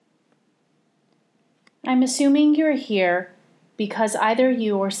I'm assuming you're here because either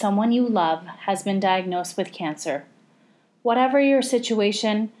you or someone you love has been diagnosed with cancer. Whatever your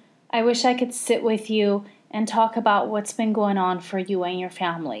situation, I wish I could sit with you and talk about what's been going on for you and your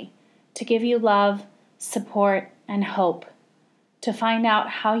family, to give you love, support, and hope, to find out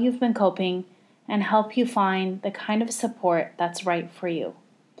how you've been coping and help you find the kind of support that's right for you.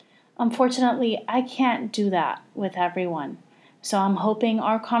 Unfortunately, I can't do that with everyone, so I'm hoping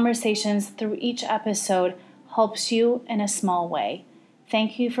our conversations through each episode helps you in a small way.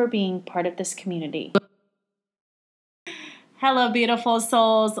 Thank you for being part of this community. Hello, beautiful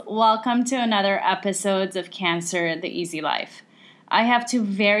souls. Welcome to another episode of Cancer, the Easy Life. I have two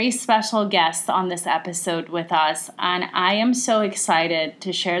very special guests on this episode with us, and I am so excited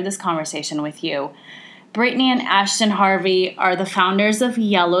to share this conversation with you. Brittany and Ashton Harvey are the founders of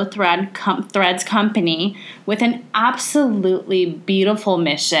Yellow Threads Company with an absolutely beautiful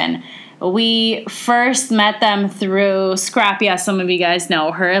mission. We first met them through Scrappy, as some of you guys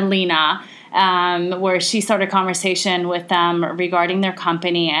know her, Alina, where she started a conversation with them regarding their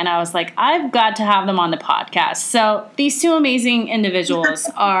company. And I was like, I've got to have them on the podcast. So these two amazing individuals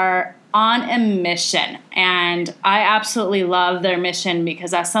are on a mission. And I absolutely love their mission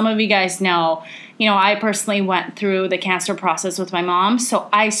because, as some of you guys know, I personally went through the cancer process with my mom. So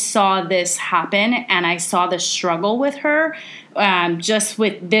I saw this happen and I saw the struggle with her just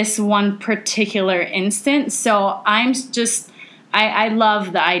with this one particular instance. So I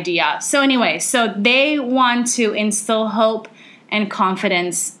love the idea. So anyway, so they want to instill hope and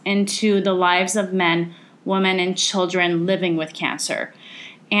confidence into the lives of men, women, and children living with cancer.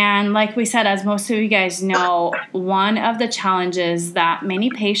 And like we said, as most of you guys know, one of the challenges that many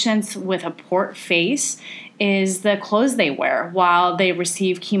patients with a port face is the clothes they wear while they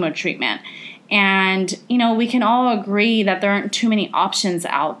receive chemo treatment. And, we can all agree that there aren't too many options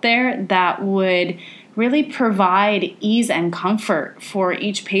out there that would really provide ease and comfort for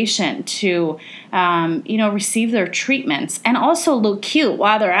each patient to, receive their treatments and also look cute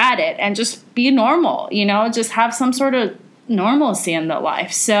while they're at it and just be normal, just have some sort of normalcy in their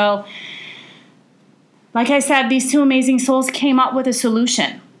life. So, like I said, these two amazing souls came up with a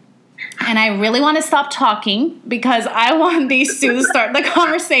solution. And I really want to stop talking because I want these two to start the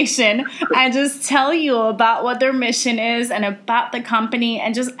conversation and just tell you about what their mission is and about the company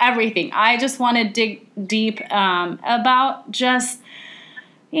and just everything. I just want to dig deep about just,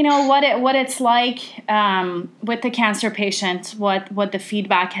 what it's like with the cancer patient, what the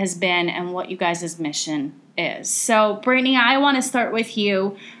feedback has been, and what you guys' mission is. So, Brittany, I want to start with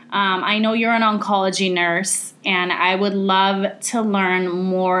you. I know you're an oncology nurse, and I would love to learn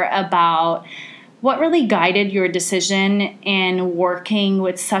more about what really guided your decision in working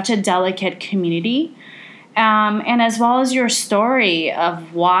with such a delicate community, and as well as your story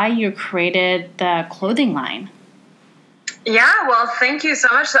of why you created the clothing line. Yeah, well, thank you so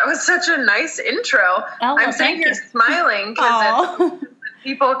much. That was such a nice intro. I'm sitting here smiling because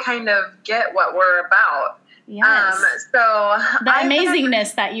people kind of get what we're about. Yes. So the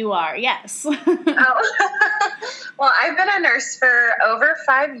amazingness that you are, yes. Well, I've been a nurse for over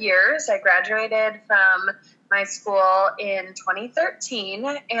 5 years. I graduated from my school in 2013,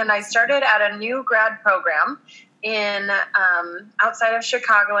 and I started at a new grad program in outside of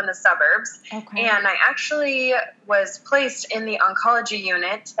Chicago in the suburbs. Okay. And I actually was placed in the oncology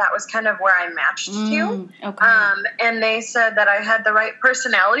unit. That was kind of where I matched to. Okay. And they said that I had the right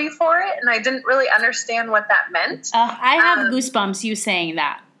personality for it, and I didn't really understand what that meant. I have goosebumps you saying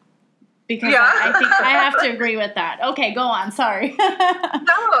that. Because yeah. I think I have to agree with that. Okay, go on. Sorry.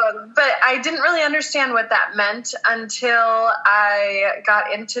 No, but I didn't really understand what that meant until I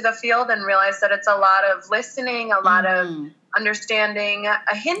got into the field and realized that it's a lot of listening, a lot of understanding,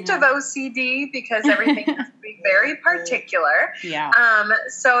 a hint of OCD because everything has to be very particular. Yeah.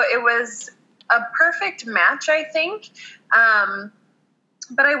 So it was a perfect match, I think.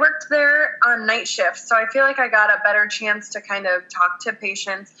 But I worked there on night shifts, so I feel like I got a better chance to kind of talk to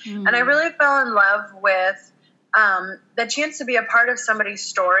patients. And I really fell in love with the chance to be a part of somebody's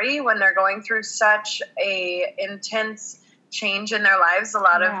story when they're going through such a intense change in their lives. A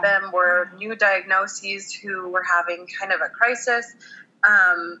lot of them were new diagnoses who were having kind of a crisis,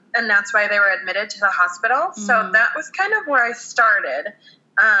 and that's why they were admitted to the hospital. So that was kind of where I started.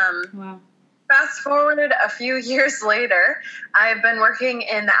 Wow. Fast forward a few years later, I've been working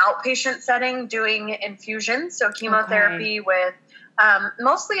in the outpatient setting doing infusions, so chemotherapy with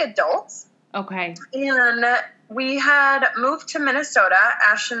mostly adults. Okay. And we had moved to Minnesota.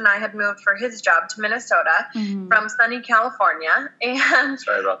 Ashton and I had moved for his job to Minnesota from sunny California. And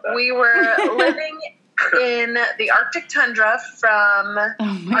sorry about that. We were living in the Arctic tundra from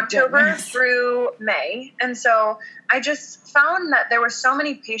October through May. And so I just found that there were so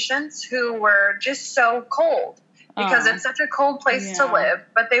many patients who were just so cold because it's such a cold place to live,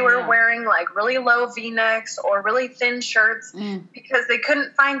 but they were wearing like really low V-necks or really thin shirts because they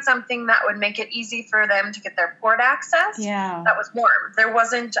couldn't find something that would make it easy for them to get their port access that was warm. There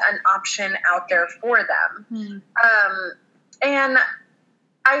wasn't an option out there for them. And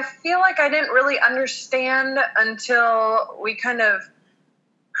I feel like I didn't really understand until we kind of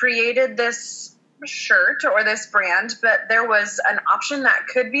created this shirt or this brand, but there was an option that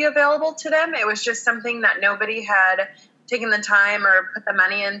could be available to them. It was just something that nobody had taken the time or put the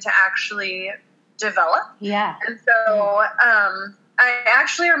money in to actually develop. Yeah. And so I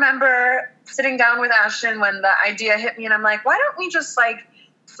actually remember sitting down with Ashton when the idea hit me, and I'm like, why don't we just like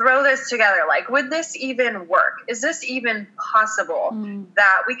throw this together? Like, would this even work? Is this even possible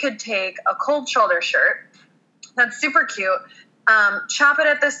that we could take a cold shoulder shirt that's super cute, chop it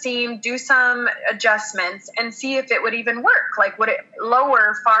at the seam, do some adjustments, and see if it would even work? Like, would it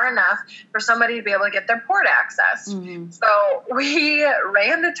lower far enough for somebody to be able to get their port access? So we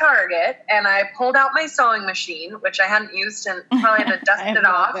ran to Target, and I pulled out my sewing machine, which I hadn't used and probably had to dust it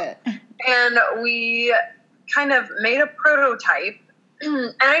off. And we kind of made a prototype.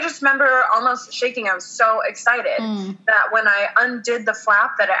 And I just remember almost shaking. I was so excited that when I undid the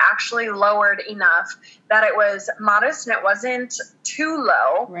flap, that it actually lowered enough that it was modest and it wasn't too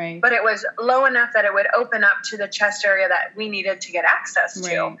low, but it was low enough that it would open up to the chest area that we needed to get access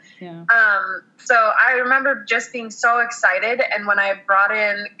to. So I remember just being so excited. And when I brought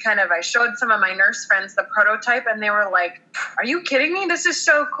in I showed some of my nurse friends the prototype, and they were like, are you kidding me? This is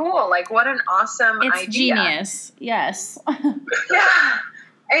so cool. Like, what an awesome idea. It's genius. Yes. Yeah.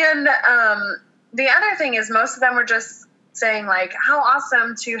 And the other thing is most of them were just saying, like, how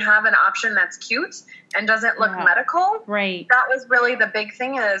awesome to have an option that's cute and doesn't look medical. Right. That was really the big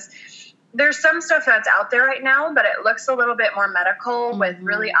thing. Is there's some stuff that's out there right now, but it looks a little bit more medical with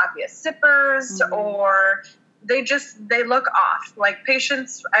really obvious zippers, or they look off. Like,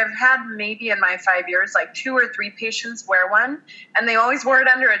 patients, I've had maybe in my 5 years, like 2 or 3 patients wear one, and they always wore it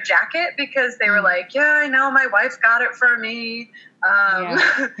under a jacket because they were like, yeah, I know, my wife got it for me. But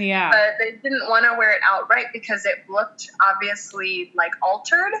they didn't want to wear it outright because it looked obviously like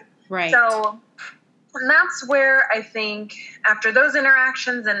altered. Right. So that's where I think after those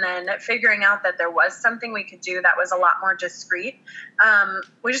interactions and then figuring out that there was something we could do that was a lot more discreet,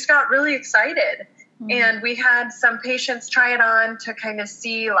 we just got really excited. And we had some patients try it on to kind of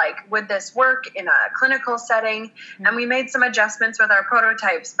see, like, would this work in a clinical setting? And we made some adjustments with our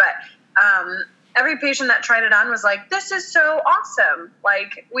prototypes. But every patient that tried it on was like, this is so awesome.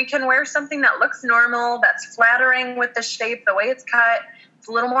 Like, we can wear something that looks normal, that's flattering with the shape, the way it's cut. It's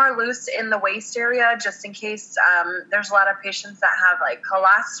a little more loose in the waist area, just in case there's a lot of patients that have, like,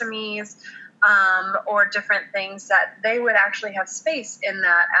 colostomies or different things that they would actually have space in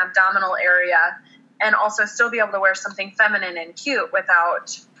that abdominal area, and also still be able to wear something feminine and cute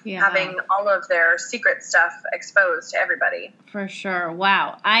without having all of their secret stuff exposed to everybody. For sure.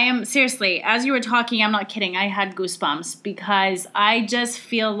 Wow. I am, seriously, as you were talking, I'm not kidding, I had goosebumps because I just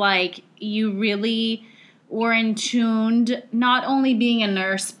feel like you really were in tuned, not only being a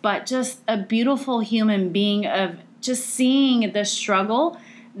nurse, but just a beautiful human being, of just seeing the struggle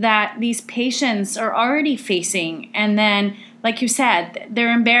that these patients are already facing. And then, like you said,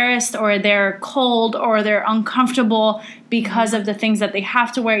 they're embarrassed or they're cold or they're uncomfortable because of the things that they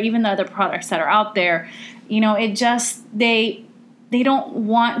have to wear, even the other products that are out there. You know, it just, they don't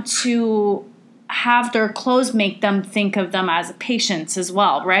want to have their clothes make them think of them as patients as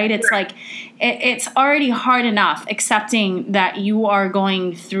well, right? It's like, it's already hard enough accepting that you are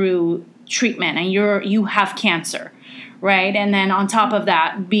going through treatment and you have cancer, right? And then on top of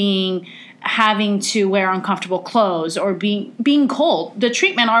that, having to wear uncomfortable clothes or being cold. The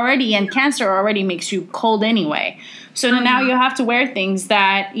treatment already and cancer already makes you cold anyway. So now you have to wear things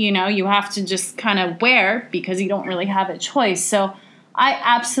that, you know, you have to just kind of wear because you don't really have a choice. So I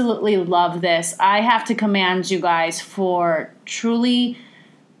absolutely love this. I have to commend you guys for truly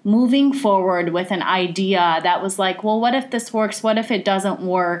moving forward with an idea that was like, well, what if this works? What if it doesn't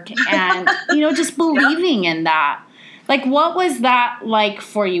work? And, you know, just believing in that. Like, what was that like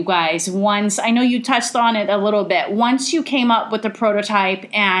for you guys once, I know you touched on it a little bit, once you came up with the prototype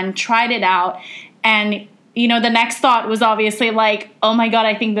and tried it out, and, you know, the next thought was obviously like, oh my God,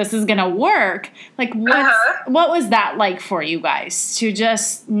 I think this is going to work. Like, what was that like for you guys to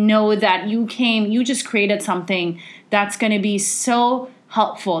just know that you just created something that's going to be so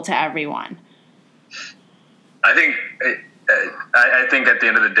helpful to everyone? I think I think at the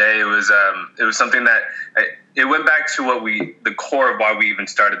end of the day, it was something that it went back to the core of why we even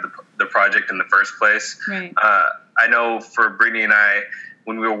started the project in the first place. Right. I know for Brittany and I,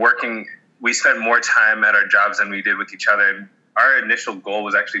 when we were working, we spent more time at our jobs than we did with each other. And our initial goal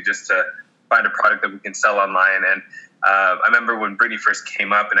was actually just to find a product that we can sell online. And I remember when Brittany first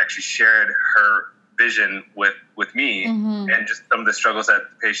came up and actually shared her vision with me, and just some of the struggles that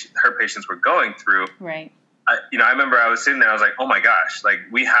her patients were going through. Right. I remember I was sitting there, I was like, oh my gosh, like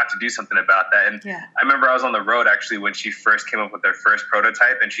we have to do something about that. And I remember I was on the road actually when she first came up with their first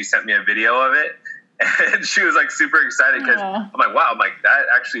prototype, and she sent me a video of it, and she was like super excited because I'm like, wow, I'm like, that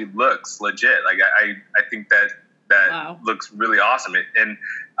actually looks legit. Like I think that looks really awesome. And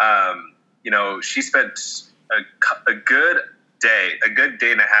she spent a good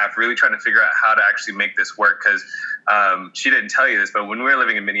day and a half really trying to figure out how to actually make this work, because she didn't tell you this, but when we were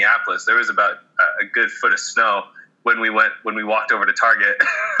living in Minneapolis, there was about a good foot of snow when we walked over to Target.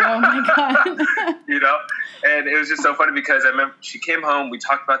 Oh my God. And it was just so funny because I remember she came home, we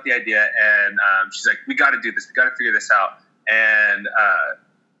talked about the idea, and she's like, we got to do this, we got to figure this out. And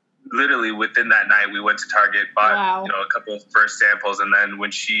literally within that night, we went to Target, bought a couple of first samples, and then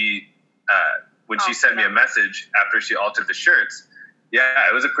when she sent me a message after she altered the shirts,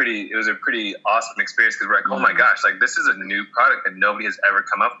 it was a pretty awesome experience, because we're like, oh my gosh, like this is a new product that nobody has ever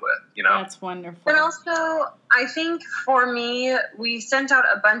come up with, That's wonderful. And also, I think for me, we sent out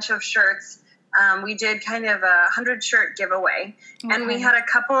a bunch of shirts. We did kind of a 100-shirt giveaway, and we had a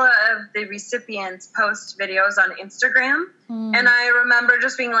couple of the recipients post videos on Instagram. And I remember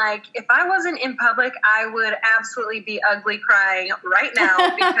just being like, if I wasn't in public, I would absolutely be ugly crying right now,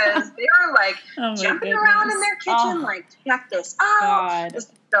 because they were like jumping around in their kitchen, like, check this out. This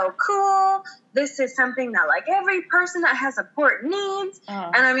is so cool. This is something that like every person that has a port needs.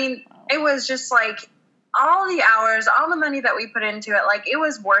 And I mean, it was just like, all the hours, all the money that we put into it, like it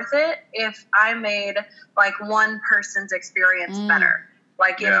was worth it if I made like one person's experience better.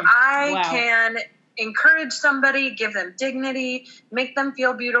 Like if I can encourage somebody, give them dignity, make them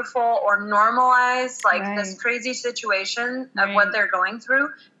feel beautiful, or normalize like this crazy situation of what they're going through,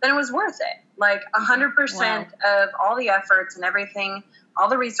 then it was worth it. Like 100% of all the efforts and everything, all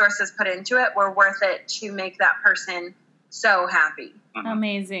the resources put into it were worth it to make that person so happy.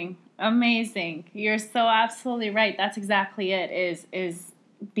 Amazing. You're so absolutely right. That's exactly it, is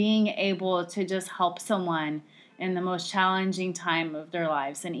being able to just help someone in the most challenging time of their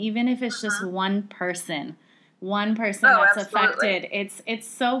lives. And even if it's just one person that's affected, it's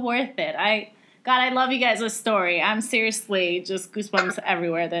so worth it. I love you guys' story. I'm seriously just goosebumps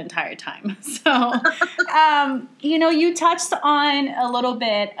everywhere the entire time. So, you touched on a little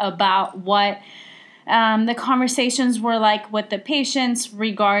bit about what the conversations were like with the patients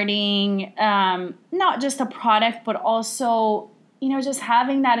regarding not just the product, but also, just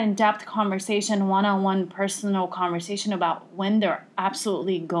having that in-depth conversation, one-on-one personal conversation about when they're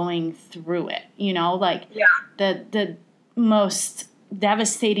absolutely going through it, the most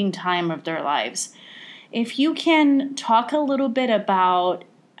devastating time of their lives. If you can talk a little bit about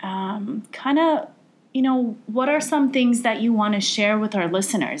what are some things that you want to share with our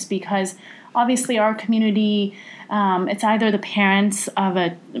listeners, because obviously our community, it's either the parents of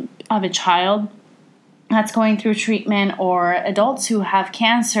a child that's going through treatment or adults who have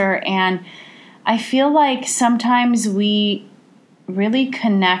cancer. And I feel like sometimes we really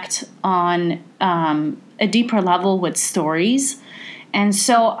connect on a deeper level with stories. And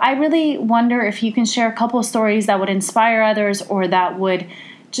so I really wonder if you can share a couple of stories that would inspire others, or that would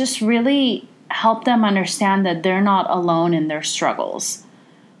just really help them understand that they're not alone in their struggles.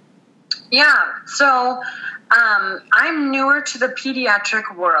 Yeah, so I'm newer to the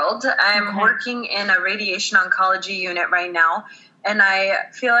pediatric world. I'm working in a radiation oncology unit right now, and I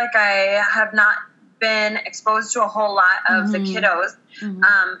feel like I have not been exposed to a whole lot of the kiddos.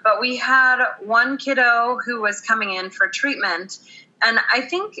 But we had one kiddo who was coming in for treatment, and I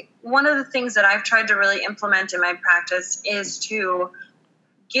think one of the things that I've tried to really implement in my practice is to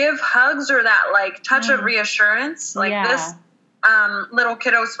give hugs, or that like touch of reassurance. Like this little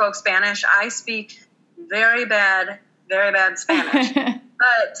kiddo spoke Spanish. I speak very bad Spanish.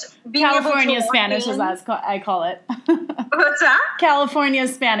 But being California able to Spanish, as I call it. What's that? California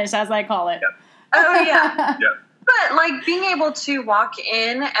Spanish, as I call it. Yep. Oh, yeah. But like being able to walk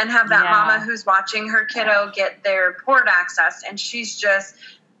in and have that mama who's watching her kiddo get their port access, and she's just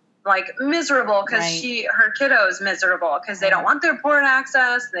like miserable because her kiddo is miserable because they don't want their port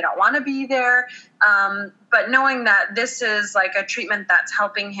access, they don't want to be there. But knowing that this is like a treatment that's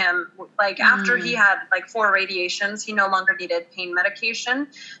helping him, like after he had like 4 radiations, he no longer needed pain medication.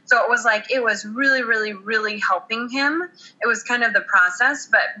 So it was really, really, really helping him. It was kind of the process,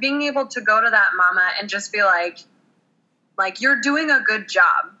 but being able to go to that mama and just be like you're doing a good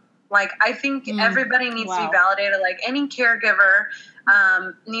job. Like, I think everybody needs to be validated. Like, any caregiver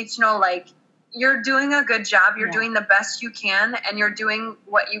needs to know, like, you're doing a good job. You're doing the best you can, and you're doing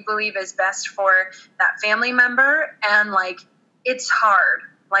what you believe is best for that family member. And, like, it's hard.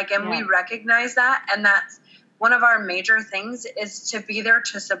 Like, and we recognize that. And that's one of our major things, is to be there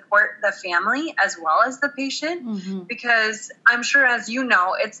to support the family as well as the patient. Because I'm sure, as you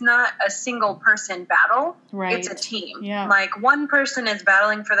know, it's not a single person battle. Right. It's a team. Yeah. Like, one person is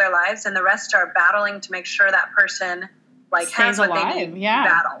battling for their lives, and the rest are battling to make sure that person stays has what alive. they need to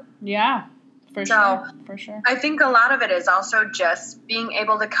battle. Yeah. For sure. I think a lot of it is also just being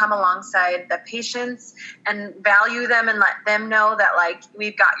able to come alongside the patients and value them and let them know that, like,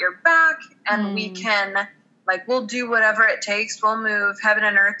 we've got your back and we can, like, we'll do whatever it takes. We'll move heaven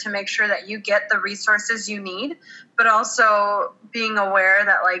and earth to make sure that you get the resources you need, but also being aware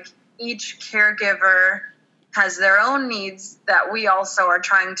that, like, each caregiver has their own needs that we also are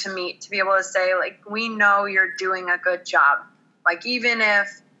trying to meet, to be able to say, like, we know you're doing a good job. Like, even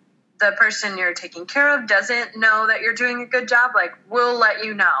if the person you're taking care of doesn't know that you're doing a good job, like, we'll let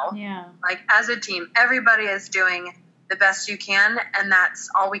you know. Yeah. Like, as a team, everybody is doing the best you can, and that's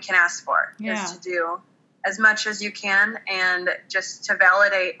all we can ask for, is to do as much as you can, and just to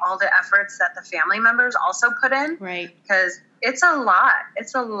validate all the efforts that the family members also put in. Right. Because it's a lot.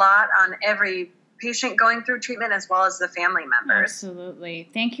 It's a lot on every patient going through treatment as well as the family members. Absolutely.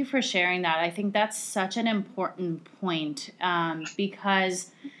 Thank you for sharing that. I think that's such an important point,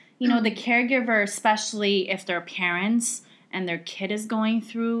 because, you know, the caregiver, especially if they're parents and their kid is going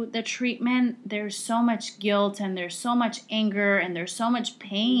through the treatment, there's so much guilt and there's so much anger and there's so much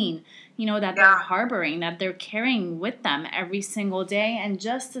pain, you know, that they're harboring, that they're carrying with them every single day. And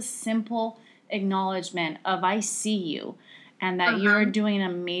just a simple acknowledgement of, I see you, and that you're doing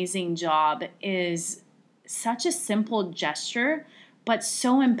an amazing job, is such a simple gesture, but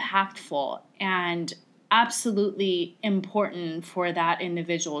so impactful and absolutely important for that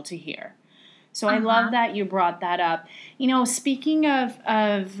individual to hear. So I love that you brought that up. You know, speaking of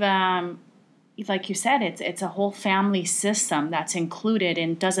like you said, it's a whole family system that's included,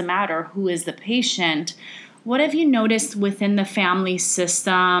 and it doesn't matter who is the patient. What have you noticed within the family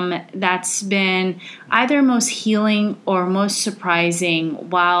system that's been either most healing or most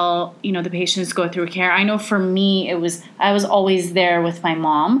surprising while, you know, the patients go through care? I know for me, I was always there with my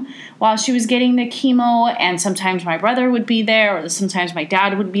mom while she was getting the chemo, and sometimes my brother would be there, or sometimes my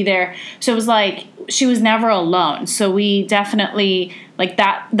dad would be there. So it was like she was never alone. So we definitely, like,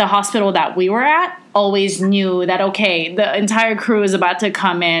 that the hospital that we were at always knew that, okay, the entire crew is about to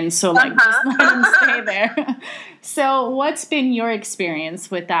come in, so, like, just let them stay there. So what's been your experience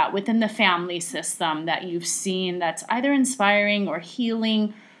with that within the family system that you've seen that's either inspiring or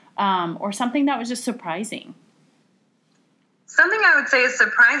healing, or something that was just surprising? Something I would say is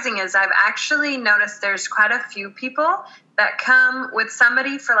surprising is I've actually noticed there's quite a few people that come with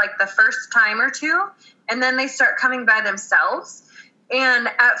somebody for, like, the first time or two, and then they start coming by themselves. And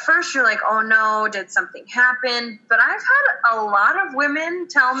at first you're like, oh no, did something happen? But I've had a lot of women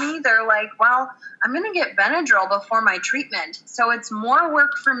tell me, they're like, well, I'm going to get Benadryl before my treatment, so it's more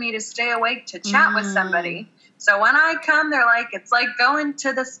work for me to stay awake to chat with somebody. So when I come, they're like, it's like going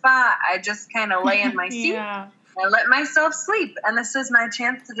to the spa. I just kind of lay in my seat. I let myself sleep, and this is my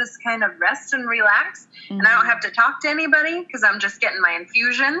chance to just kind of rest and relax, and I don't have to talk to anybody because I'm just getting my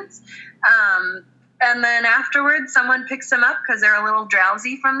infusions. And then afterwards, someone picks them up because they're a little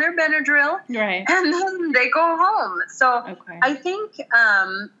drowsy from their Benadryl, right? And then they go home. So I think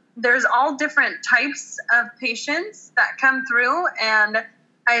there's all different types of patients that come through, and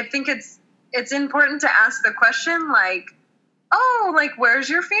I think it's important to ask the question, like, oh, like, where's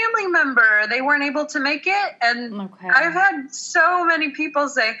your family member? They weren't able to make it. And I've had so many people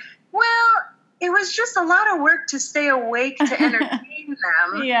say, well, it was just a lot of work to stay awake to entertain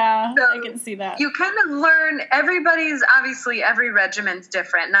them. Yeah, so I can see that. You kind of learn, obviously every regimen's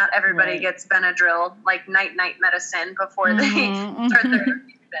different. Not everybody gets Benadryl, like night medicine, before they start their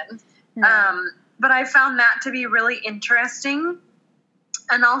infusions. But I found that to be really interesting.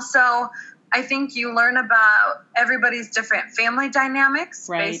 And also, I think you learn about everybody's different family dynamics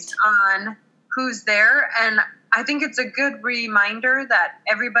based on who's there. And I think it's a good reminder that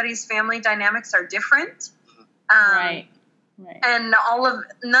everybody's family dynamics are different. And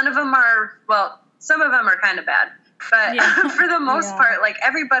none of them are, well, some of them are kind of bad, but for the most part, like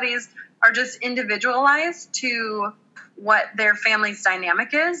everybody's are just individualized to what their family's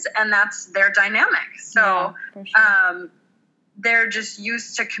dynamic is, and that's their dynamic. So they're just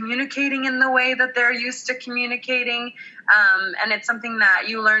used to communicating in the way that they're used to communicating, and it's something that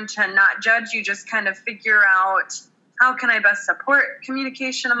you learn to not judge. You just kind of figure out, how can I best support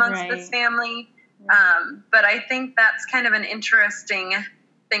communication amongst this family? But I think that's kind of an interesting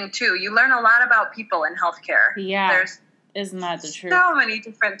thing too. You learn a lot about people in healthcare. Isn't that the truth? So many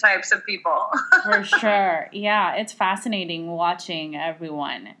different types of people. For sure. Yeah, it's fascinating watching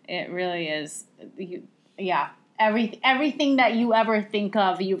everyone. It really is. Everything that you ever think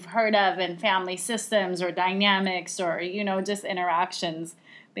of, you've heard of in family systems or dynamics or, just interactions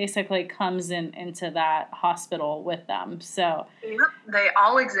basically comes into that hospital with them. So they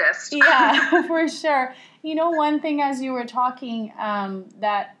all exist. Yeah, for sure. One thing as you were talking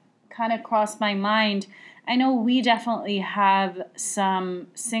that kind of crossed my mind, I know we definitely have some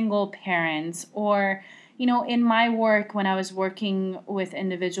single parents or, in my work, when I was working with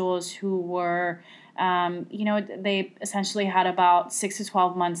individuals who were, they essentially had about 6 to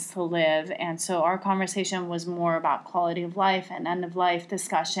 12 months to live. And so our conversation was more about quality of life and end of life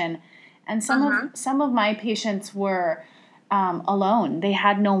discussion. And some of my patients were alone. They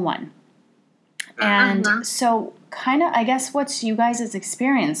had no one. And so kind of, I guess, what's you guys'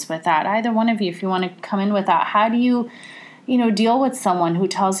 experience with that? Either one of you, if you want to come in with that, how do you, deal with someone who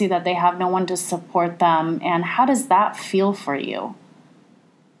tells you that they have no one to support them, and how does that feel for you?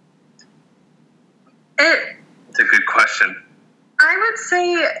 It's a good question. I would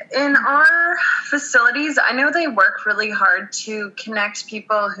say in our facilities, I know they work really hard to connect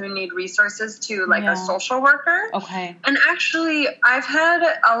people who need resources to a social worker. Okay. And actually, I've had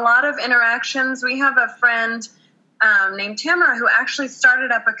a lot of interactions. We have a friend named Tamara who actually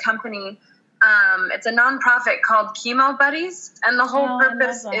started up a company. It's a nonprofit called Chemo Buddies. And the whole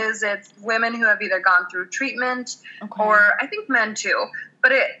purpose is it's women who have either gone through treatment or I think men too.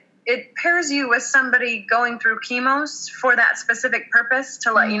 But it pairs you with somebody going through chemos for that specific purpose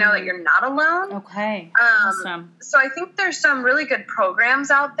to let you know that you're not alone. Okay. Awesome. So I think there's some really good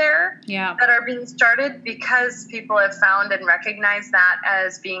programs out there that are being started because people have found and recognized that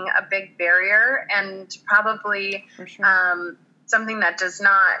as being a big barrier and probably something that does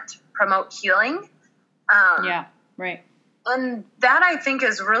not promote healing. Right. And that I think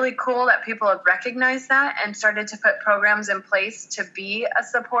is really cool that people have recognized that and started to put programs in place to be a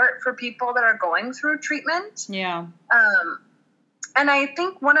support for people that are going through treatment. Yeah. And I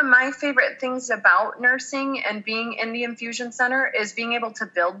think one of my favorite things about nursing and being in the infusion center is being able to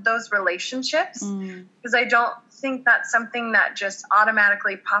build those relationships, because I don't think that's something that just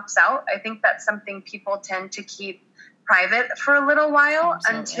automatically pops out. I think that's something people tend to keep private for a little while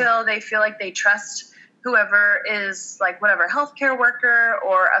until they feel like they trust whoever is whatever healthcare worker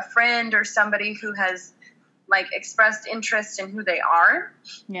or a friend or somebody who has expressed interest in who they are.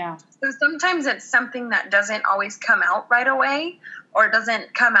 Yeah. So sometimes it's something that doesn't always come out right away or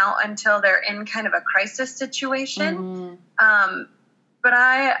doesn't come out until they're in kind of a crisis situation. But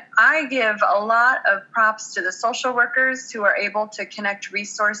I give a lot of props to the social workers who are able to connect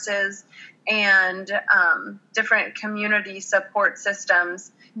resources and different community support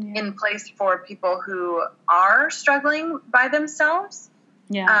systems in place for people who are struggling by themselves.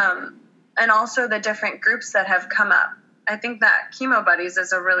 And also the different groups that have come up. I think that Chemo Buddies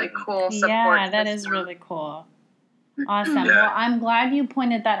is a really cool support system. That is really cool. Awesome. Well, I'm glad you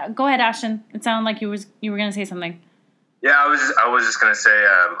pointed that out. Go ahead, Ashton. It sounded like you were going to say something. Yeah, I was just going to say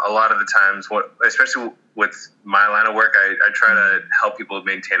a lot of the times, especially with my line of work, I try to help people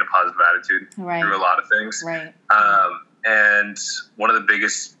maintain a positive attitude through a lot of things. Right. And one of the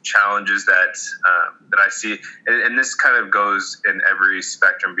biggest challenges that I see, and this kind of goes in every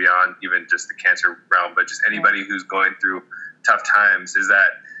spectrum beyond even just the cancer realm, but just anybody who's going through tough times, is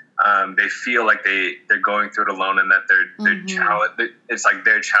that they feel like they're going through it alone, and that they're challenged. It's like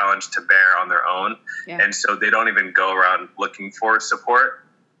their challenge to bear on their own, and so they don't even go around looking for support.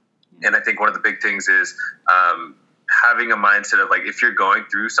 And I think one of the big things is having a mindset of if you're going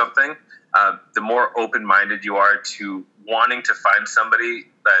through something, the more open-minded you are to wanting to find somebody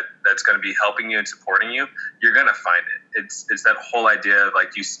that's going to be helping you and supporting you, you're going to find it. It's that whole idea of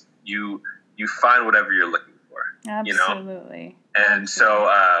you find whatever you're looking for. Absolutely. And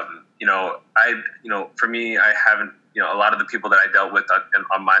so for me, I haven't, a lot of the people that I dealt with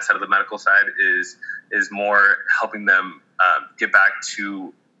on my side of the medical side is more helping them get back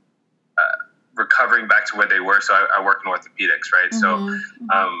to recovering back to where they were. So I work in orthopedics, right? So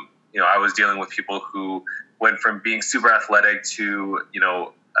I was dealing with people who went from being super athletic to,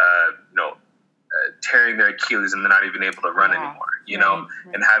 tearing their Achilles and they're not even able to run anymore, right.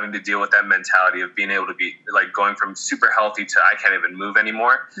 And having to deal with that mentality of being able to be like going from super healthy to I can't even move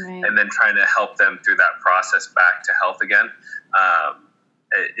anymore, right. And then trying to help them through that process back to health again.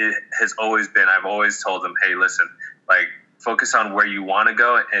 It has always been, I've always told them, hey, listen, like focus on where you want to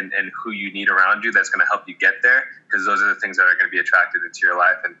go and who you need around you that's going to help you get there, because those are the things that are going to be attracted into your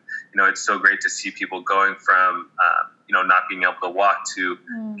life. And, it's so great to see people going from, not being able to walk to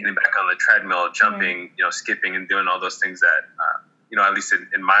getting back on the treadmill, jumping, right. Skipping and doing all those things that, at least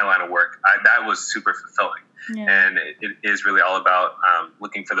in my line of work, that was super fulfilling. Yeah. And it is really all about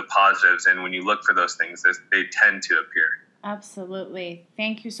looking for the positives. And when you look for those things, they tend to appear. Absolutely.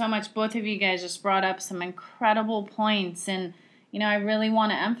 Thank you so much. Both of you guys just brought up some incredible points. And, I really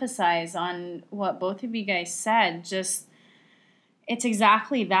want to emphasize on what both of you guys said. Just, it's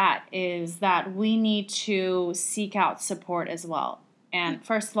exactly that, is that we need to seek out support as well. And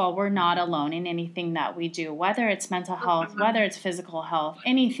first of all, we're not alone in anything that we do, whether it's mental health, whether it's physical health,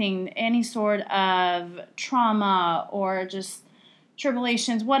 anything, any sort of trauma or just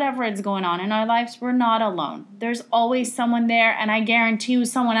tribulations, whatever is going on in our lives, we're not alone. There's always someone there, and I guarantee you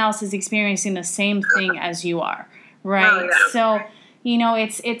someone else is experiencing the same thing as you are, right? Oh, yeah. So,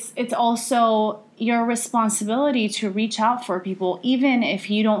 it's also your responsibility to reach out for people, even if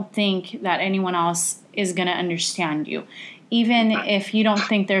you don't think that anyone else is going to understand you. Even if you don't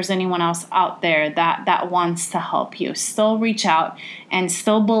think there's anyone else out there that wants to help you, still reach out and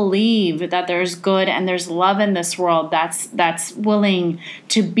still believe that there's good and there's love in this world that's willing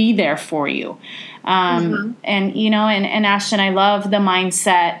to be there for you. And Ashton, I love the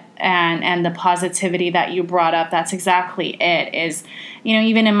mindset and the positivity that you brought up. That's exactly it. Is,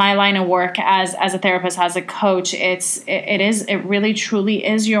 even in my line of work as a therapist, as a coach, it really truly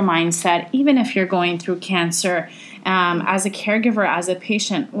is your mindset. Even if you're going through cancer, as a caregiver, as a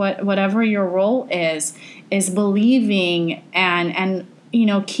patient, whatever your role is believing and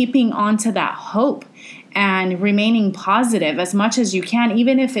keeping on to that hope and remaining positive as much as you can,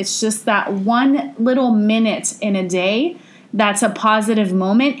 even if it's just that one little minute in a day that's a positive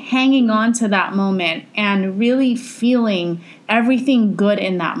moment, hanging on to that moment and really feeling everything good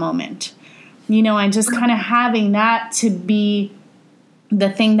in that moment, and just kind of having that to be the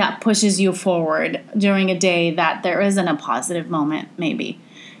thing that pushes you forward during a day that there isn't a positive moment, maybe,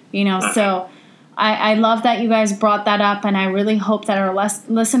 so I love that you guys brought that up, and I really hope that our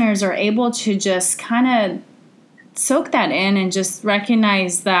listeners are able to just kind of soak that in and just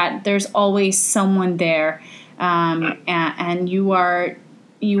recognize that there's always someone there, and you are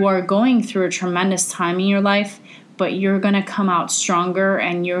going through a tremendous time in your life, but you're going to come out stronger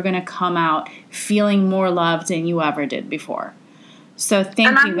and you're going to come out feeling more loved than you ever did before. So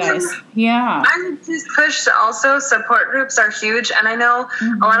thank you guys. I'm just pushed to also support groups are huge. And I know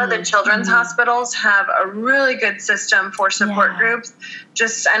a lot of the children's hospitals have a really good system for support groups.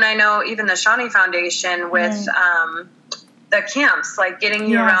 And I know even the Shawnee Foundation with the camps, like getting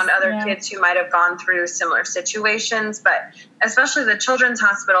you around other kids who might have gone through similar situations. But especially the children's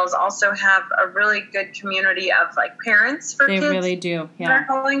hospitals also have a really good community of like parents for kids. They really do. Yeah. That are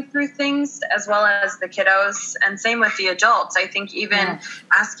going through things, as well as the kiddos, and same with the adults. I think even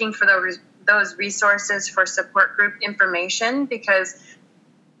asking for those resources for support group information, because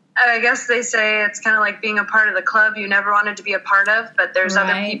I guess they say it's kind of like being a part of the club you never wanted to be a part of, but there's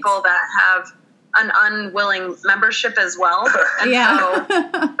other people that have an unwilling membership as well. And so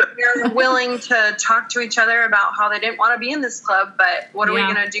they're willing to talk to each other about how they didn't want to be in this club, but what are we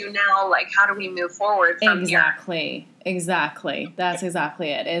going to do now? Like, how do we move forward from here? Exactly. That's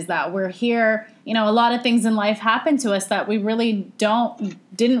exactly it, is that we're here. A lot of things in life happen to us that we really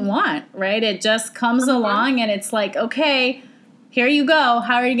didn't want, right? It just comes along and it's like, okay, here you go.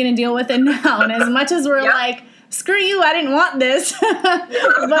 How are you going to deal with it now? And as much as we're like, screw you, I didn't want this.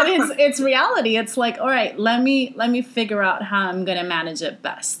 But it's reality. It's like, all right, let me figure out how I'm going to manage it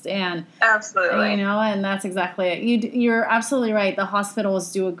best. And absolutely, and that's exactly it. You're absolutely right. The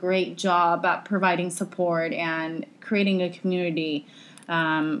hospitals do a great job at providing support and creating a community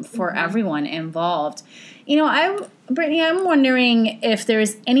for everyone involved. Brittany, I'm wondering if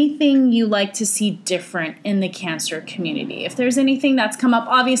there's anything you like to see different in the cancer community. If there's anything that's come up,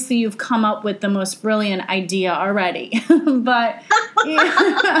 obviously you've come up with the most brilliant idea already. But,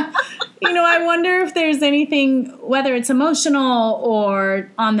 I wonder if there's anything, whether it's emotional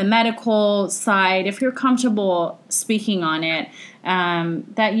or on the medical side, if you're comfortable speaking on it,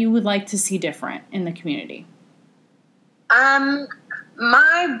 that you would like to see different in the community.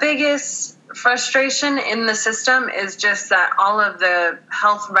 My biggest frustration in the system is just that all of the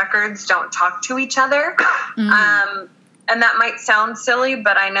health records don't talk to each other. And that might sound silly,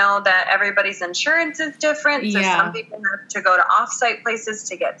 but I know that everybody's insurance is different. So some people have to go to off-site places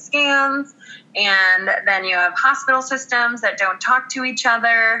to get scans. And then you have hospital systems that don't talk to each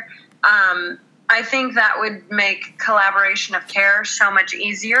other. I think that would make collaboration of care so much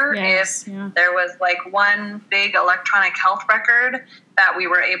easier if there was like one big electronic health record that we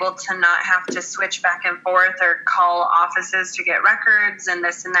were able to not have to switch back and forth or call offices to get records and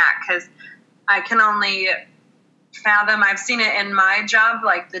this and that. Because I can only fathom, I've seen it in my job,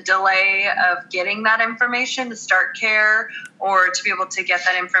 like the delay of getting that information to start care or to be able to get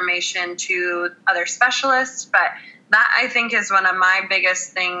that information to other specialists. But that, I think, is one of my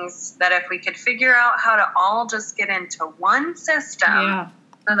biggest things, that if we could figure out how to all just get into one system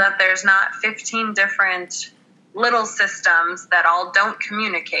so that there's not 15 different little systems that all don't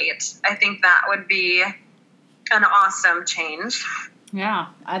communicate, I think that would be an awesome change. Yeah,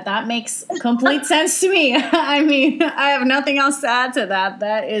 that makes complete sense to me. I mean, I have nothing else to add to that.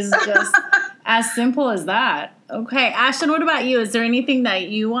 That is just as simple as that. Okay, Ashton, what about you? Is there anything that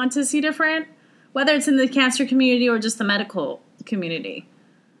you want to see different, whether it's in the cancer community or just the medical community?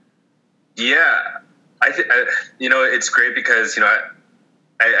 Yeah, it's great because,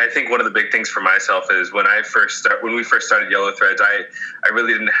 I think one of the big things for myself is when we first started Yellow Threads, I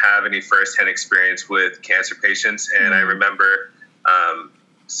really didn't have any firsthand experience with cancer patients. And I remember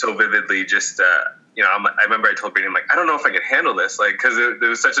so vividly just, I remember I told Brittany, I'm like, I don't know if I can handle this, like, because there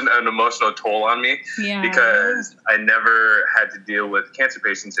was such an emotional toll on me because I never had to deal with cancer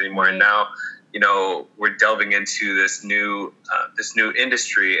patients anymore. And now, we're delving into this new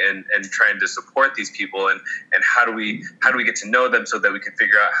industry and trying to support these people and how do we get to know them so that we can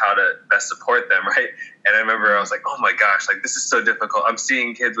figure out how to best support them, right? And I remember I was like, oh my gosh, like this is so difficult. I'm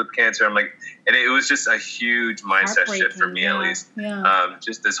seeing kids with cancer. I'm like, and it was just a huge mindset shift for me, at least. Yeah.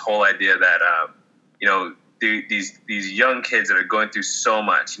 Just this whole idea that these young kids that are going through so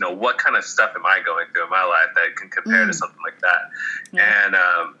much, what kind of stuff am I going through in my life that can compare to something like that? Yeah. And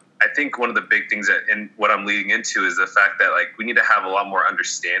I think one of the big things and what I'm leading into is the fact that like we need to have a lot more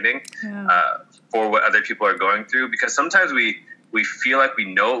understanding for what other people are going through, because sometimes we feel like we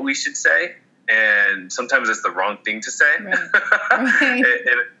know what we should say, and sometimes it's the wrong thing to say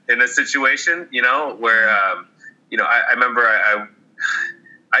in a situation, where I remember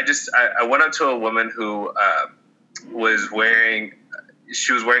I went up to a woman who was wearing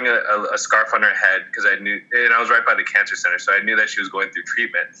a scarf on her head because I knew, and I was right by the cancer center, so I knew that she was going through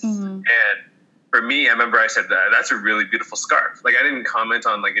treatment. And for me, I remember I said, that's a really beautiful scarf. Like, I didn't comment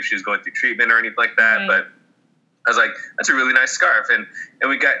on like if she was going through treatment or anything like that, but I was like, that's a really nice scarf. And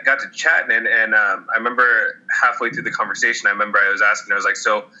we got to chatting, and I remember halfway through the conversation, I remember I was asking, I was like,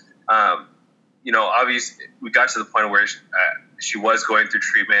 so, obviously we got to the point where she was going through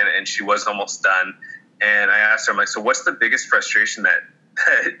treatment and she was almost done. And I asked her, I'm like, so what's the biggest frustration that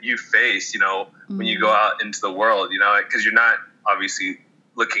you face, when you go out into the world, because you're not obviously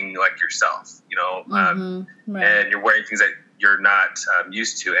looking like yourself, and you're wearing things that you're not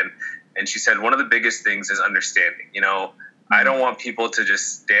used to. And she said, one of the biggest things is understanding. I don't want people to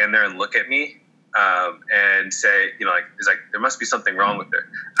just stand there and look at me and say, it's like, there must be something wrong with her.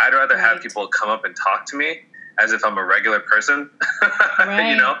 I'd rather have people come up and talk to me as if I'm a regular person,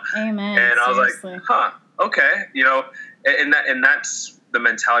 Amen. And I was like, okay, and that's the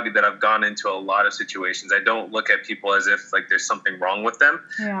mentality that I've gone into a lot of situations. I don't look at people as if like there's something wrong with them.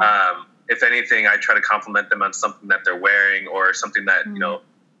 Yeah. If anything, I try to compliment them on something that they're wearing or something that,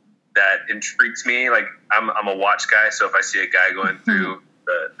 that intrigues me. Like I'm a watch guy. So if I see a guy going through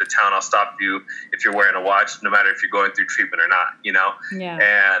the town, I'll stop you if you're wearing a watch, no matter if you're going through treatment or not, Yeah.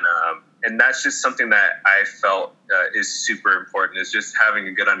 And that's just something that I felt is super important, is just having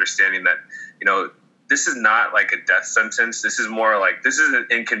a good understanding that, this is not like a death sentence. This is more like, this is an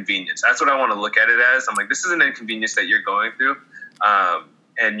inconvenience. That's what I want to look at it as. I'm like, this is an inconvenience that you're going through.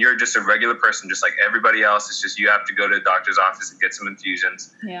 And you're just a regular person, just like everybody else. It's just, you have to go to a doctor's office and get some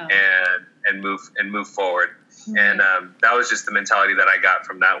infusions and move forward. Mm-hmm. And that was just the mentality that I got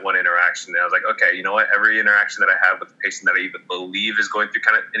from that one interaction. And I was like, okay, you know what? Every interaction that I have with a patient that I even believe is going through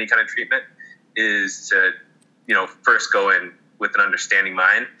any kind of treatment is to, first go in with an understanding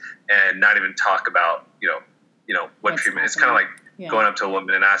mind and not even talk about, what What's treatment. happening. It's kind of like going up to a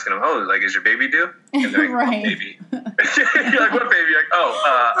woman and asking them, oh, like, is your baby due? And they're like, right. What baby? You're like, what baby? You're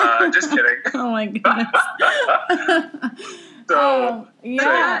like, just kidding. Oh my goodness.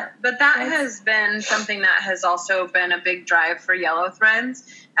 But that has been something that has also been a big drive for Yellow Threads.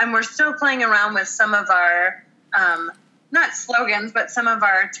 And we're still playing around with some of our not slogans, but some of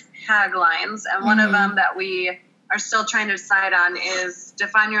our taglines. And one of them that we are still trying to decide on is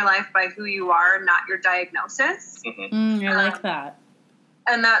define your life by who you are, not your diagnosis. I like that.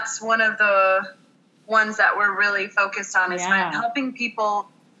 And that's one of the ones that we're really focused on is helping people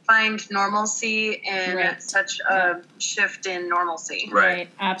find normalcy in such a shift in normalcy. Right.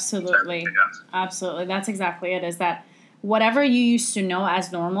 Absolutely. Absolutely. That's exactly it, is that whatever you used to know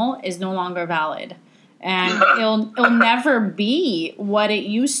as normal is no longer valid. And it'll never be what it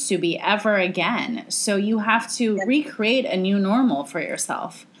used to be ever again. So you have to recreate a new normal for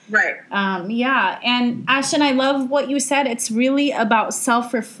yourself. Right. And Ashton, I love what you said. It's really about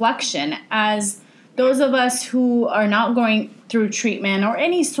self-reflection. As those of us who are not going through treatment or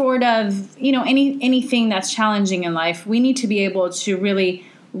any sort of, anything that's challenging in life, we need to be able to really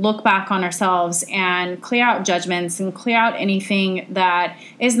look back on ourselves and clear out judgments and clear out anything that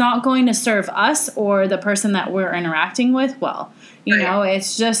is not going to serve us or the person that we're interacting with well. You know,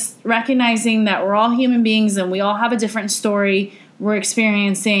 it's just recognizing that we're all human beings and we all have a different story we're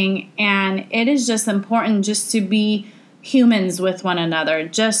experiencing, and it is just important just to be humans with one another,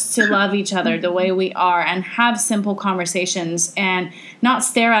 just to love each other the way we are and have simple conversations and not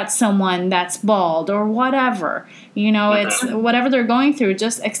stare at someone that's bald or whatever. It's whatever they're going through,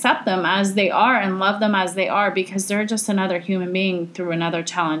 just accept them as they are and love them as they are, because they're just another human being through another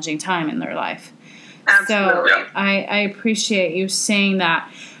challenging time in their life. Absolutely. So I appreciate you saying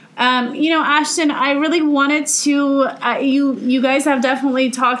that. Ashton, I really wanted to, you guys have definitely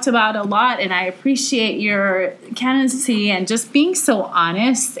talked about a lot, and I appreciate your candidacy and just being so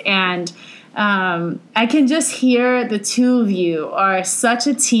honest. And I can just hear the two of you are such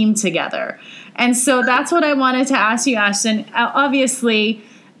a team together. And so that's what I wanted to ask you, Ashton. Obviously,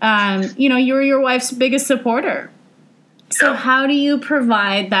 you're your wife's biggest supporter. So how do you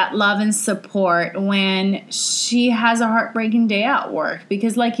provide that love and support when she has a heartbreaking day at work?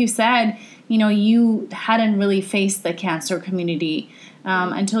 Because like you said, you hadn't really faced the cancer community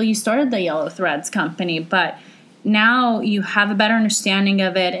until you started the Yellow Threads company. But now you have a better understanding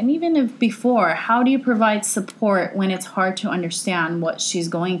of it. And even if before, how do you provide support when it's hard to understand what she's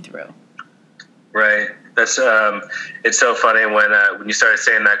going through? Right. That's it's so funny when you started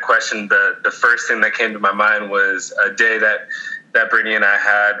saying that question. The first thing that came to my mind was a day that Brittany and I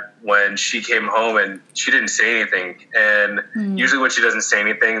had when she came home and she didn't say anything. And usually when she doesn't say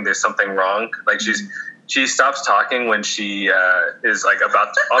anything, there's something wrong. Like she stops talking when she is like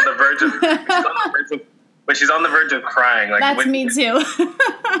on the verge of. But she's on the verge of crying. Like that's me too. You know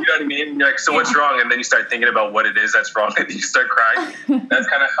what I mean? You're like, so what's wrong? And then you start thinking about what it is that's wrong, and you start crying. That's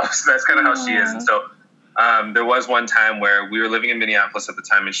kind of how she is. And so there was one time where we were living in Minneapolis at the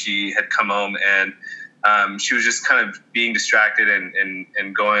time, and she had come home, and she was just kind of being distracted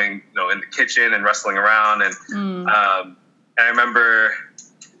and going, in the kitchen and wrestling around. And I remember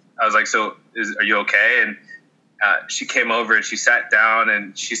I was like, "So, are you okay?" And she came over and she sat down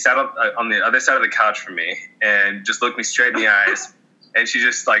and she sat on the other side of the couch from me and just looked me straight in the eyes. And she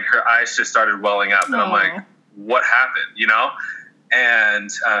just her eyes just started welling up. And I'm like, what happened? And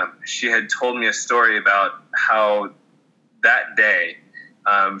she had told me a story about how that day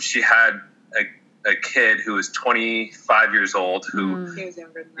she had a kid who was 25 years old who, he was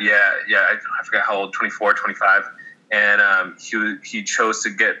younger than that. I forgot how old, 24, 25. And he chose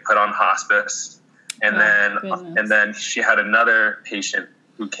to get put on hospice. And then she had another patient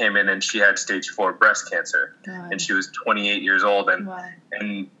who came in and she had stage 4 breast cancer. God. And she was 28 years old.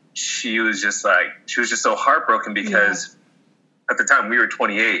 And she was just so heartbroken because at the time we were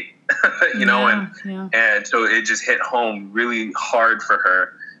 28, and so it just hit home really hard for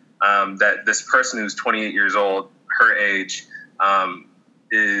her, that this person who's 28 years old, her age,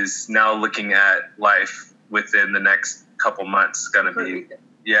 is now looking at life within the next couple months going to be,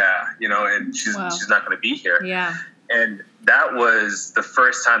 and she's not going to be here. Yeah. And that was the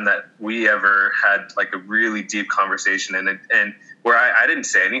first time that we ever had like a really deep conversation, and where I didn't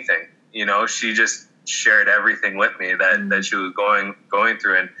say anything, she just shared everything with me that she was going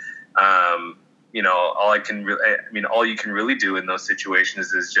through. And, all you can really do in those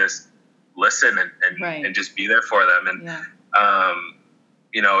situations is just listen and just be there for them. And,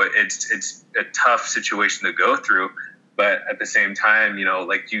 it's a tough situation to go through, but at the same time,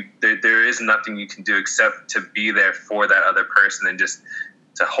 there is nothing you can do except to be there for that other person and just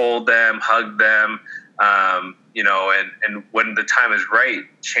to hold them, hug them, and when the time is right,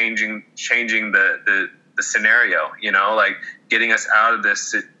 changing the scenario, like getting us out of the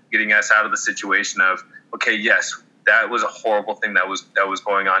situation of, okay, yes, that was a horrible thing that was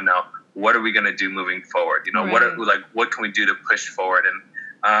going on. Now, what are we going to do moving forward? What can we do to push forward? And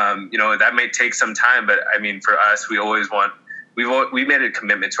That may take some time, but I mean, for us, we made a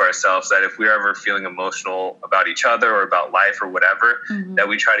commitment to ourselves that if we're ever feeling emotional about each other or about life or whatever, that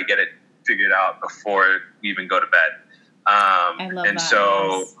we try to get it figured out before we even go to bed. I love and that.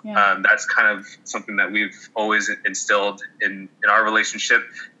 so Yes. Yeah. That's kind of something that we've always instilled in our relationship,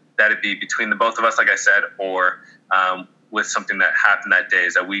 that it be between the both of us, like I said, or with something that happened that day,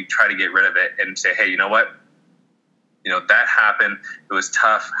 is that we try to get rid of it and say, hey, you know what? That happened. It was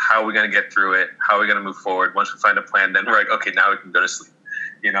tough. How are we going to get through it? How are we going to move forward? Once we find a plan, then we're like, okay, now we can go to sleep,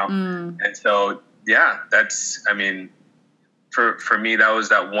 And so, that's, I mean, for me, that was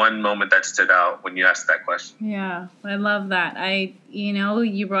that one moment that stood out when you asked that question. Yeah, I love that.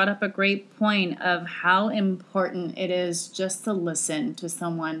 You brought up a great point of how important it is just to listen to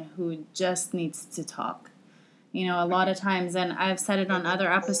someone who just needs to talk. A lot of times, and I've said it on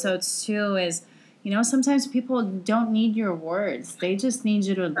other episodes too, is, sometimes people don't need your words. They just need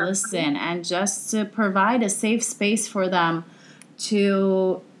you to listen and just to provide a safe space for them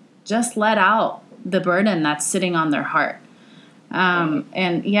to just let out the burden that's sitting on their heart.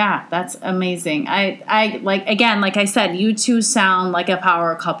 And yeah, that's amazing. I like I said, you two sound like a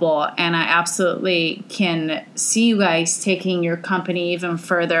power couple, and I absolutely can see you guys taking your company even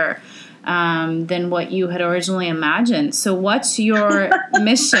further than what you had originally imagined. So what's your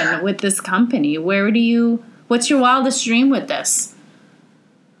mission with this company? What's your wildest dream with this?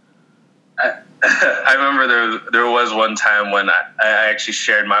 I remember there was one time when I actually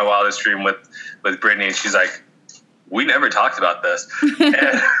shared my wildest dream with Brittany, and she's like, we never talked about this.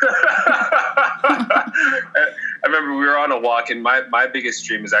 I remember we were on a walk, and my biggest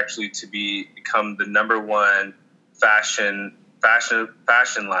dream is actually to become the number one fashion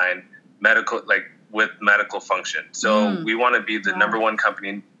line with medical function. So we want to be the number one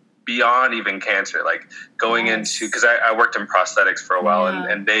company beyond even cancer, like going into, because I worked in prosthetics for a while,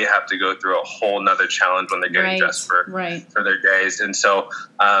 and they have to go through a whole nother challenge when they're getting dressed for their days. And so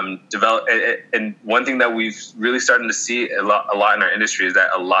develop, and one thing that we've really started to see a lot in our industry is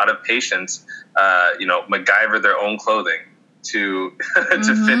that a lot of patients MacGyver their own clothing to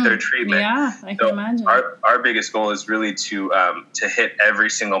fit their treatment. Yeah, I can imagine. Our biggest goal is really to hit every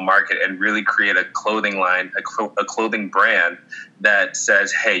single market and really create a clothing line, a clothing brand that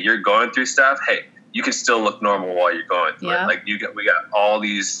says, hey, you're going through stuff. Hey, you can still look normal while you're going through it. Like we got all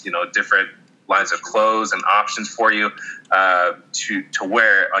these different lines of clothes and options for you to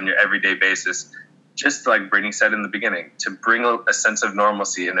wear on your everyday basis. Just like Brittany said in the beginning, to bring a sense of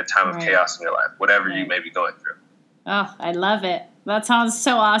normalcy in a time of chaos in your life, whatever you may be going through. Oh, I love it. That sounds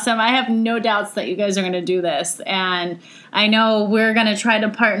so awesome. I have no doubts that you guys are going to do this. And I know we're going to try to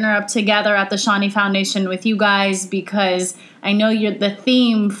partner up together at the Shawnee Foundation with you guys, because I know the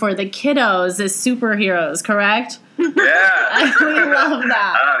theme for the kiddos is superheroes, correct? Yeah. We love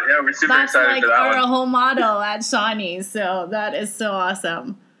that. Yeah, we're super excited for that one. That's our whole motto at Shawnee. So that is so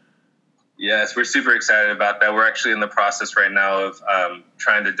awesome. Yes, we're super excited about that. We're actually in the process right now of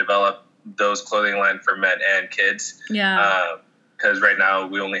trying to develop those clothing line for men and kids. Yeah. Because right now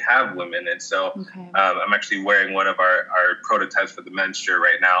we only have women, and so I'm actually wearing one of our prototypes for the men's shirt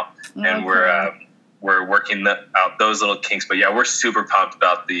right now, and we're working out those little kinks. But yeah, we're super pumped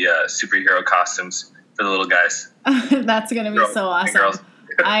about the superhero costumes for the little guys. That's gonna be so awesome.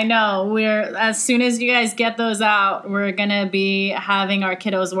 I know. As soon as you guys get those out, we're gonna be having our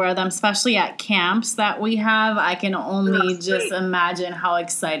kiddos wear them, especially at camps that we have. I can only just imagine how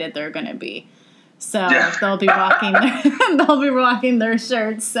excited they're gonna be. So they'll be rocking their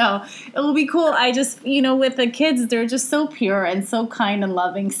shirts. So it will be cool. I just, with the kids, they're just so pure and so kind and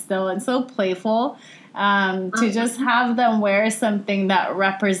loving still, and so playful. To just have them wear something that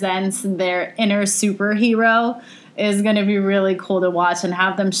represents their inner superhero is going to be really cool to watch, and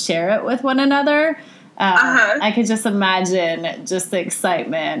have them share it with one another. I could just imagine just the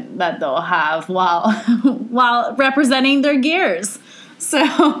excitement that they'll have while representing their gears. So,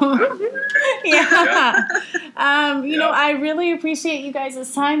 yeah. I really appreciate you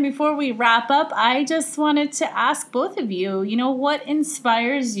guys' time. Before we wrap up, I just wanted to ask both of you, what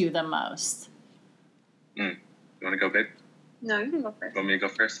inspires you the most? You want to go, babe? No, you can go first. Want me to go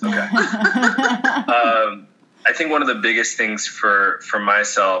first? Okay. I think one of the biggest things for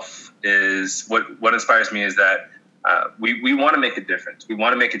myself is what inspires me is that we want to make a difference. We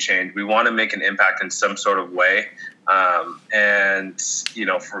want to make a change. We want to make an impact in some sort of way. And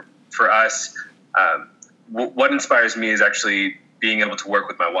for us, what inspires me is actually being able to work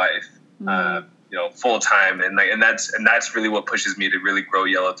with my wife. full time, and that's really what pushes me to really grow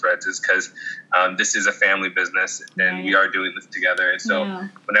Yellow Threads, is because this is a family business, and we are doing this together. And so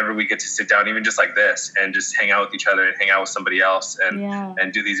whenever we get to sit down, even just like this, and just hang out with each other and hang out with somebody else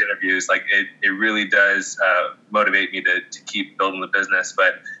and do these interviews, like it really does motivate me to keep building the business.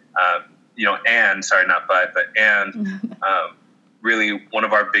 But really one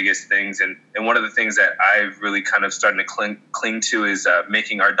of our biggest things, and one of the things that I've really kind of started to cling to is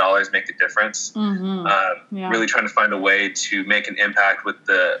making our dollars make a difference. Really trying to find a way to make an impact with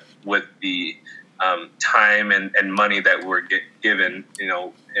the time and money that we're given,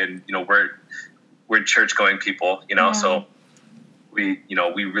 we're church going people, so we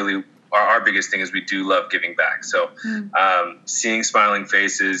really, our biggest thing is we do love giving back. So seeing smiling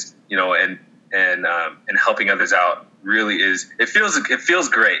faces, and helping others out really it feels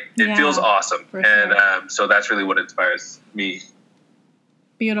great. It feels awesome. And so that's really what inspires me.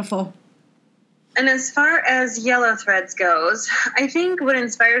 Beautiful. And as far as Yellow Threads goes, I think what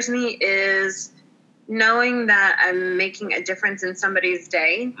inspires me is knowing that I'm making a difference in somebody's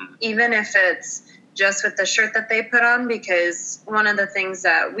day, even if it's just with the shirt that they put on, because one of the things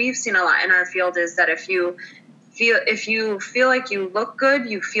that we've seen a lot in our field is that if you feel like you look good,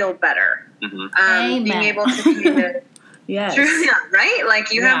 you feel better. Being able to kind of right?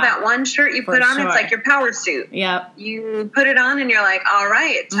 Like you have that one shirt you put on, it's like your power suit. Yep. You put it on and you're like, all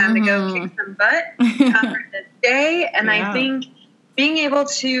right, time to go kick some butt, cover the day. And I think being able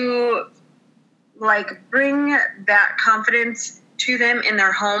to like bring that confidence to them in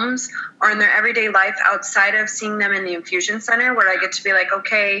their homes or in their everyday life outside of seeing them in the infusion center, where I get to be like,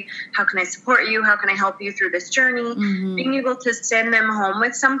 okay, how can I support you? How can I help you through this journey? Being able to send them home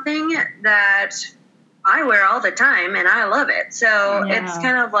with something that I wear all the time and I love it. So it's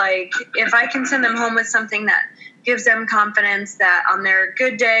kind of like, if I can send them home with something that gives them confidence that on their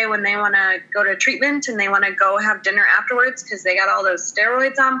good day when they want to go to treatment and they want to go have dinner afterwards because they got all those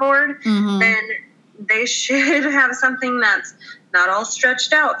steroids on board, then they should have something that's not all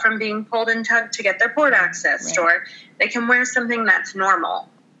stretched out from being pulled and tugged to get their port accessed, or they can wear something that's normal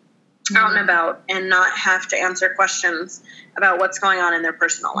out and about and not have to answer questions about what's going on in their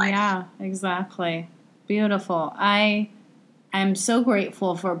personal life. Yeah, exactly. Beautiful. I'm so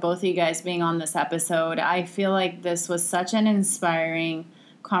grateful for both of you guys being on this episode. I feel like this was such an inspiring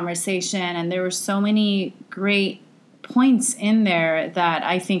conversation, and there were so many great points in there that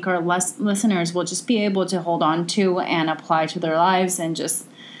I think our listeners will just be able to hold on to and apply to their lives, and just,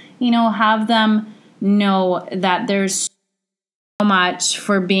 have them know that there's so much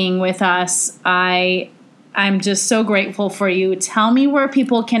for being with us. I'm just so grateful for you. Tell me where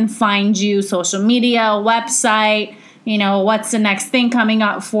people can find you, social media, website, what's the next thing coming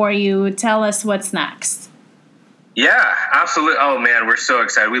up for you? Tell us what's next. Yeah, absolutely. Oh man, we're so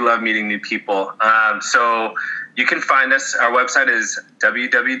excited. We love meeting new people. So you can find us. Our website is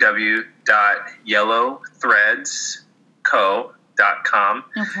www.yellowthreadsco.com.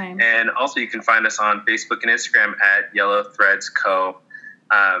 Okay. And also you can find us on Facebook and Instagram at Yellow Threads Co.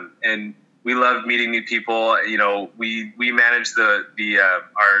 And we love meeting new people. We manage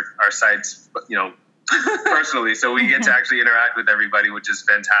our sites, personally, so we get to actually interact with everybody, which is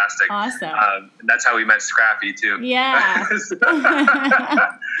fantastic. Awesome. And that's how we met Scrappy too. Yeah.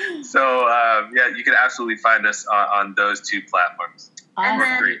 So you can absolutely find us on those two platforms.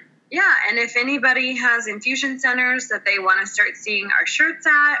 Awesome. And if anybody has infusion centers that they want to start seeing our shirts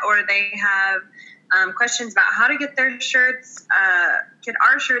at, or they have questions about how to get their shirts, get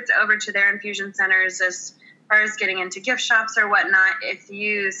our shirts over to their infusion centers as far as getting into gift shops or whatnot, if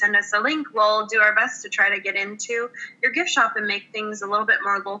you send us a link, we'll do our best to try to get into your gift shop and make things a little bit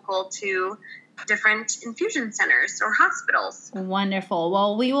more local to different infusion centers or hospitals. Wonderful.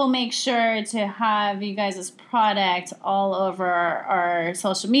 Well, we will make sure to have you guys' product all over our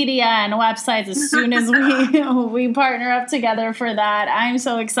social media and websites as soon as we partner up together for that. I'm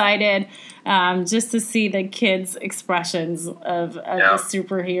so excited just to see the kids' expressions of the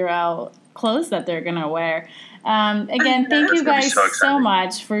superhero clothes that they're going to wear. Again, thank you guys so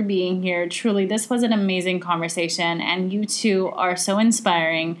much for being here. Truly, this was an amazing conversation, and you two are so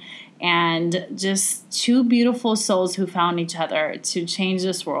inspiring, and just two beautiful souls who found each other to change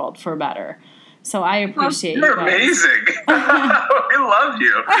this world for better. So I appreciate you guys. You're amazing. We love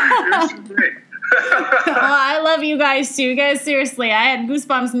you. You're so great. Well, I love you guys too. You guys, seriously, I had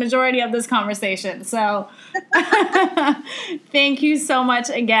goosebumps the majority of this conversation. So thank you so much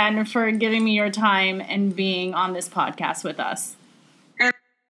again for giving me your time and being on this podcast with us.